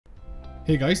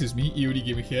Hey guys, it's me,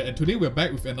 EODGamer here, and today we're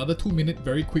back with another 2-minute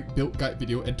very quick build guide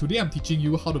video, and today I'm teaching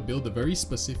you how to build a very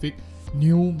specific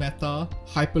new meta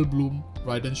Hyperbloom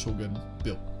Raiden Shogun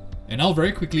build. And now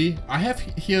very quickly, I have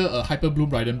here a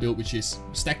Hyperbloom Raiden build which is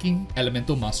stacking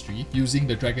Elemental Mastery using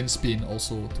the Dragon Spin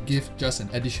also to give just an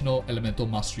additional Elemental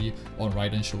Mastery on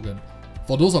Raiden Shogun.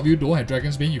 For those of you who don't have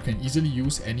Dragon Spin, you can easily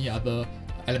use any other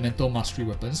Elemental Mastery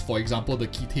weapons, for example the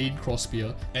Ketane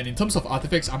Crossspear. And in terms of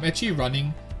artifacts, I'm actually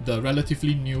running the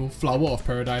relatively new Flower of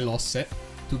Paradise Lost set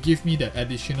to give me that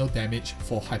additional damage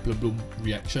for Hyperbloom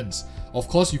reactions. Of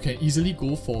course, you can easily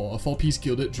go for a 4-piece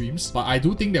Gilded Dreams, but I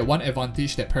do think that one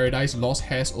advantage that Paradise Lost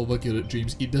has over Gilded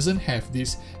Dreams, it doesn't have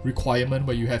this requirement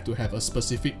where you have to have a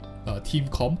specific team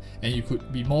comp, and you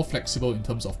could be more flexible in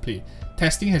terms of play.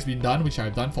 Testing has been done, which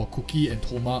I've done for Cookie and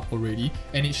Toma already,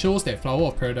 and it shows that Flower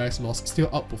of Paradise Lost still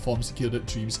outperforms Gilded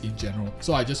Dreams in general.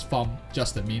 So I just farm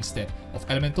just the main stat of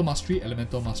Elemental Mastery,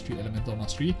 Elemental Mastery, Elemental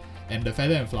Mastery, and the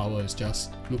Feather and Flower is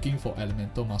just looking for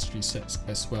Elemental Mastery sets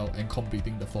as well and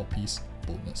completing the 4-piece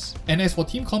bonus. And as for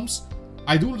team comps,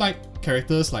 I do like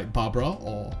characters like Barbara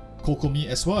or Kokomi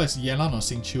as well as Yelan or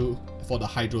Xingqiu for the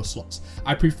Hydro slots.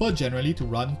 I prefer generally to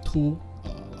run 2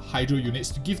 Hydro units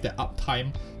to give that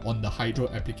uptime on the Hydro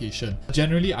application.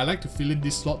 Generally, I like to fill in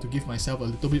this slot to give myself a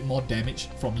little bit more damage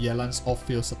from Yelan's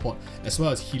off-field support as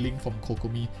well as healing from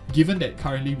Kokomi, given that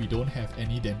currently we don't have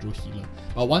any Dendro healer.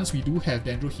 But once we do have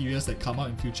Dendro healers that come out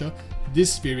in future,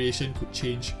 this variation could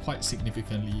change quite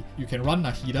significantly. You can run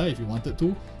Nahida if you wanted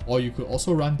to, or you could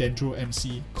also run Dendro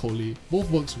MC Kole. Both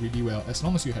works really well as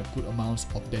long as you have good amounts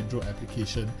of Dendro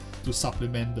application to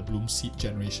supplement the Bloom Seed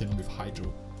generation with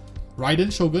Hydro.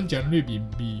 Raiden Shogun generally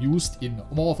be used in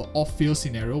more of an off-field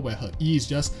scenario where her E is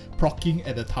just proccing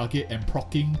at the target and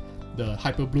proccing the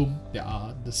Hyperbloom that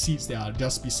are the seeds that are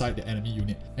just beside the enemy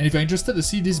unit. And if you're interested to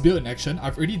see this build in action,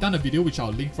 I've already done a video which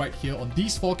I'll link right here on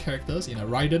these 4 characters in a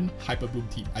Raiden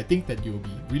Hyperbloom team. I think that you'll be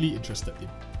really interested in.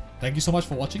 Thank you so much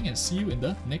for watching and see you in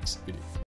the next video.